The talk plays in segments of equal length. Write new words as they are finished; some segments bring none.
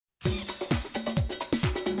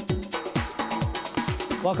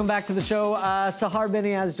Welcome back to the show. Sahar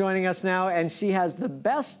Biniaz joining us now, and she has the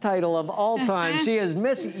best title of all time. She is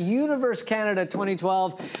Miss Universe Canada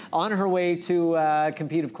 2012, on her way to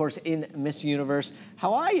compete, of course, in Miss Universe.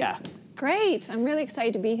 How are you? Great. I'm really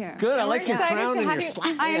excited to be here. Good. I like your crown and your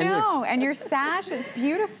slash. I know, and your sash is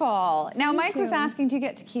beautiful. Now, Mike was asking, do you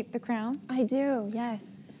get to keep the crown? I do, yes.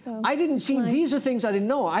 So I didn't see, these are things I didn't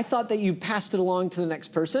know. I thought that you passed it along to the next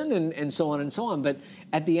person and so on and so on. But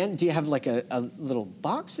at the end, do you have like a little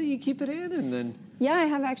box that you keep it in and then? Yeah, I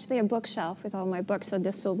have actually a bookshelf with all my books, so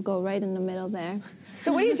this will go right in the middle there.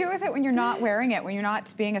 So what do you do with it when you're not wearing it, when you're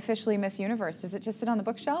not being officially Miss Universe? Does it just sit on the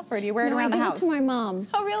bookshelf, or do you wear it around the house? I give it to my mom.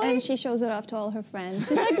 Oh, really? And she shows it off to all her friends.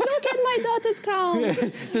 She's like, look at my daughter's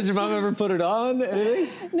crown. Does your mom ever put it on?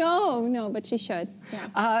 Anything? No, but she should.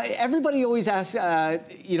 Yeah. Everybody always asks,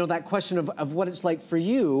 you know, that question of what it's like for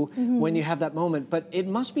you when you have that moment. But it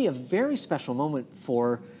must be a very special moment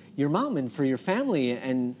for your mom and for your family,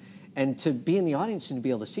 and to be in the audience and to be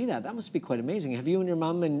able to see that, that must be quite amazing. Have you and your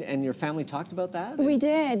mom and your family talked about that? We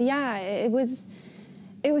did, yeah. It was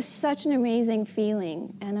such an amazing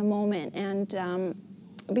feeling and a moment. And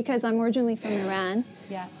because I'm originally from Iran,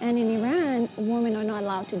 and in Iran, women are not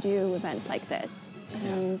allowed to do events like this.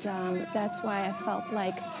 And that's why I felt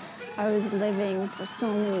like I was living for so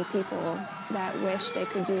many people that wish they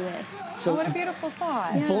could do this. So what a beautiful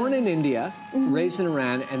thought. Yeah. Born in India, raised in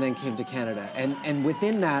Iran, and then came to Canada. And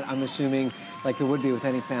within that, I'm assuming, like there would be with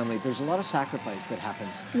any family, there's a lot of sacrifice that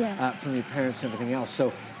happens from your parents and everything else.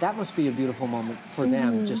 So that must be a beautiful moment for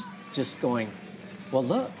them, just going, well,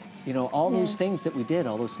 look, you know, all those things that we did,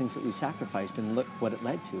 all those things that we sacrificed, and look what it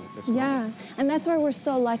led to at this moment. And that's why we're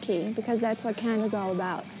so lucky, because that's what Canada's all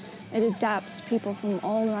about. It adapts people from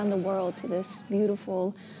all around the world to this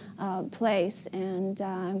beautiful place, and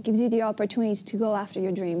gives you the opportunities to go after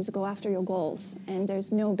your dreams, go after your goals, and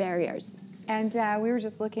there's no barriers. And we were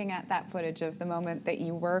just looking at that footage of the moment that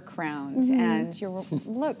you were crowned, and you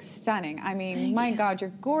look stunning. I mean, my God,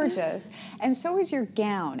 you're gorgeous. And so is your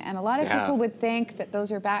gown. And a lot of people would think that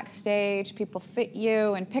those are backstage, people fit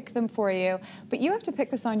you and pick them for you, but you have to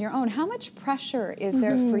pick this on your own. How much pressure is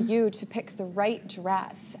there for you to pick the right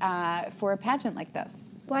dress for a pageant like this?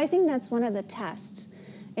 Well, I think that's one of the tests,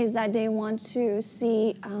 is that they want to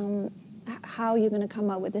see how you're going to come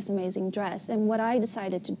up with this amazing dress. And what I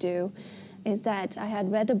decided to do is that I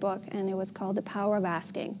had read a book, and it was called The Power of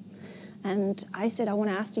Asking. And I said, I want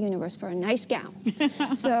to ask the universe for a nice gown.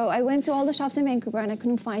 So I went to all the shops in Vancouver, and I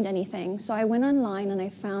couldn't find anything. So I went online, and I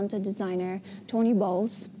found a designer, Tony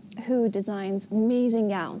Bowles, who designs amazing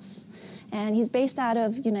gowns. And he's based out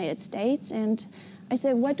of United States. And I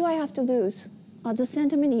said, what do I have to lose? I'll just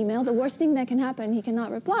send him an email. The worst thing that can happen, he cannot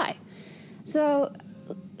reply. So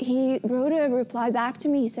he wrote a reply back to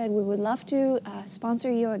me. He said, we would love to sponsor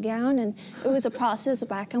you a gown. And it was a process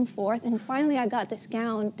back and forth. And finally, I got this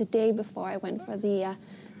gown the day before I went for the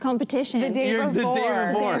competition. The day before.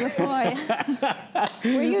 The day before.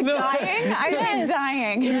 Were you dying? I've been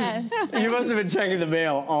dying. Yes. You must have been checking the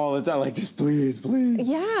mail all the time, like, just please, please.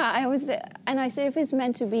 Yeah, I was, and I said, if it's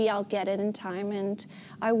meant to be, I'll get it in time. And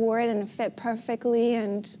I wore it, and it fit perfectly,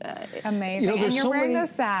 and amazing. You know, and you're wearing the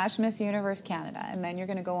sash, Miss Universe Canada, and then you're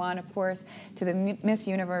going to go on, of course, to the Miss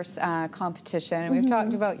Universe competition. And we've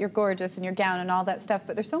talked about you're gorgeous and your gown and all that stuff,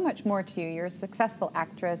 but there's so much more to you. You're a successful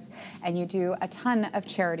actress, and you do a ton of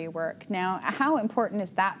charity work. Now, how important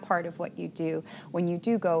is that part of what you do when you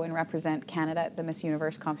do go and represent Canada at the Miss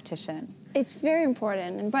Universe competition? It's very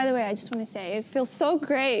important. And by the way, I just want to say, it feels so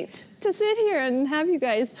great to sit here and have you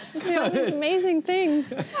guys do all these amazing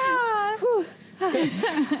things.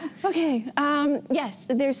 Okay, yes,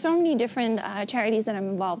 there's so many different charities that I'm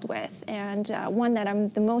involved with, and one that I'm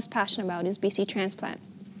the most passionate about is BC Transplant.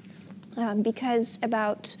 Because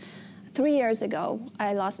about 3 years ago,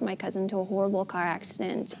 I lost my cousin to a horrible car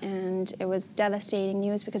accident, and it was devastating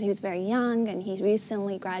news because he was very young and he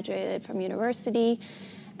recently graduated from university.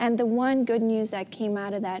 And the one good news that came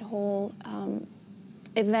out of that whole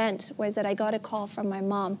event was that I got a call from my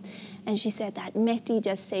mom, and she said that Mehdi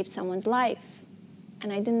just saved someone's life.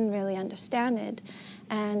 And I didn't really understand it.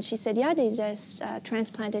 And she said, yeah, they just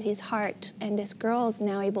transplanted his heart, and this girl is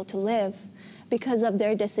now able to live because of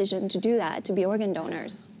their decision to do that, to be organ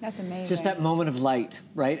donors. That's amazing. Just that moment of light,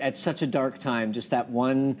 right? At such a dark time, just that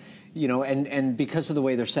one, you know, and because of the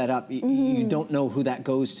way they're set up, you don't know who that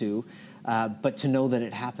goes to. but to know that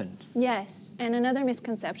it happened. Yes, and another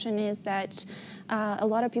misconception is that a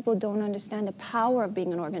lot of people don't understand the power of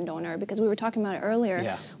being an organ donor, because we were talking about it earlier.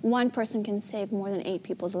 Yeah. One person can save more than 8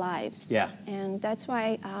 people's lives. Yeah. And that's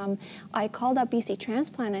why I called up BC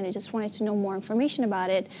Transplant, and I just wanted to know more information about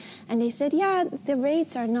it. And they said, yeah, the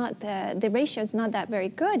rates are not, the ratio is not that very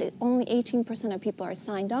good. Only 18% of people are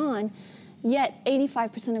signed on. Yet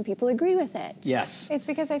 85% of people agree with it. Yes. It's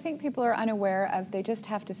because I think people are unaware of, they just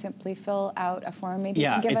have to simply fill out a form. Maybe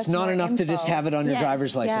yeah, give it's us not more enough info. to just have it on your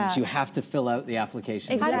driver's license. Yeah. You have to fill out the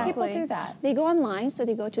application. Exactly. How do people do that? They go online, so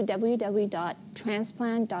they go to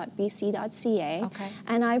www.transplant.bc.ca. Okay.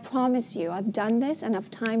 And I promise you, I've done this and I've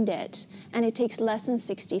timed it, and it takes less than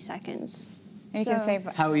 60 seconds. And you can save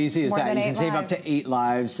how easy is that? You can save up to 8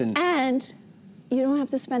 lives. And you don't have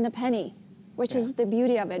to spend a penny, which is the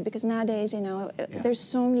beauty of it, because nowadays, there's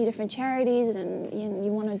so many different charities, and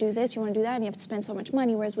you want to do this, you want to do that, and you have to spend so much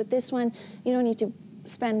money, whereas with this one, you don't need to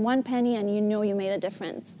spend 1 penny, and you know you made a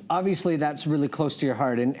difference. Obviously, that's really close to your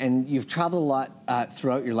heart, and you've traveled a lot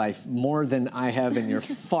throughout your life, more than I have, and you're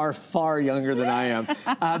far, far younger than I am.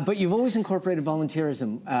 But you've always incorporated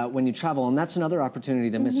volunteerism when you travel, and that's another opportunity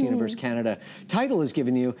the Miss Universe Canada title has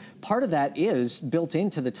given you. Part of that is, built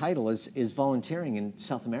into the title, is volunteering in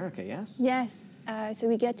South America, yes? Yes. So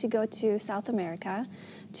we get to go to South America,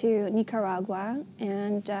 to Nicaragua,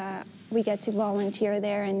 and we get to volunteer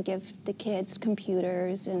there and give the kids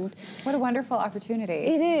computers. And what a wonderful opportunity.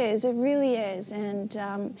 It is, it really is. And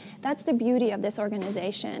that's the beauty of this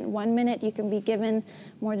organization. 1 minute you can be given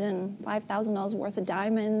more than $5,000 worth of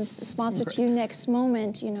diamonds sponsored to you. Next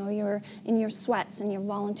moment, you're in your sweats and you're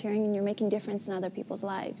volunteering and you're making difference in other people's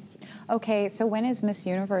lives. Okay, so when is Miss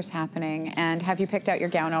Universe happening, and have you picked out your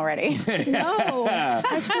gown already? No,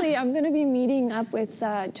 actually I'm going to be meeting up with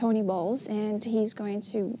Tony Bowles, and he's going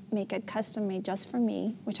to make a custom made just for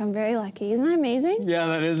me, which I'm very lucky. Isn't that amazing? Yeah,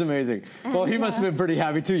 that is amazing. And well, he must have been pretty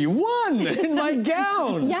happy too. You won in my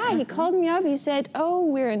gown. Yeah, he called me up. He said, oh,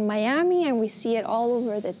 we're in Miami and we see it all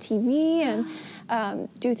over the TV, and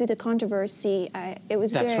due to the controversy, it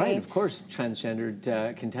was That's right, of course,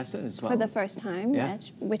 transgendered contestant as well. For the first time,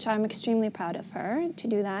 yes, which I'm extremely proud of her to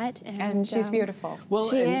do that. And she's beautiful. Well,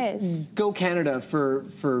 she is. Go Canada for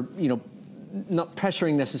not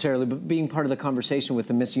pressuring necessarily, but being part of the conversation with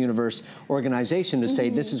the Miss Universe organization to say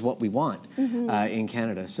this is what we want in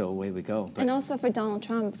Canada. So away we go. But, and also for Donald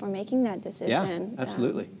Trump for making that decision. Yeah,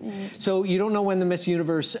 absolutely. So you don't know when the Miss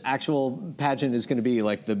Universe actual pageant is going to be,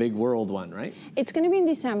 like the big world one, right? It's going to be in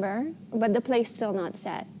December, but the place still not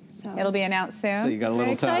set. So it'll be announced soon. So you got a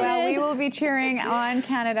little time. Well, we will be cheering on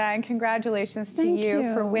Canada, and congratulations to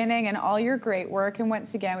you for winning and all your great work. And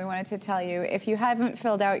once again, we wanted to tell you, if you haven't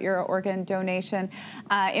filled out your organ donation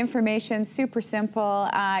information, super simple.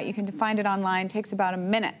 You can find it online. It takes about a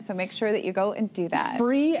minute, so make sure that you go and do that.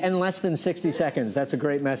 Free and less than 60 seconds. That's a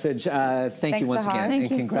great message. Thank you once again, and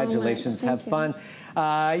congratulations. So much. Have fun.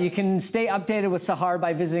 You can stay updated with Sahar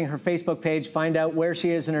by visiting her Facebook page, find out where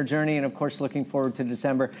she is in her journey, and of course looking forward to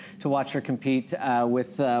December to watch her compete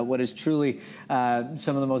with what is truly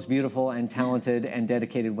some of the most beautiful and talented and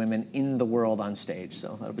dedicated women in the world on stage.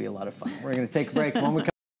 So that'll be a lot of fun. We're going to take a break. When we come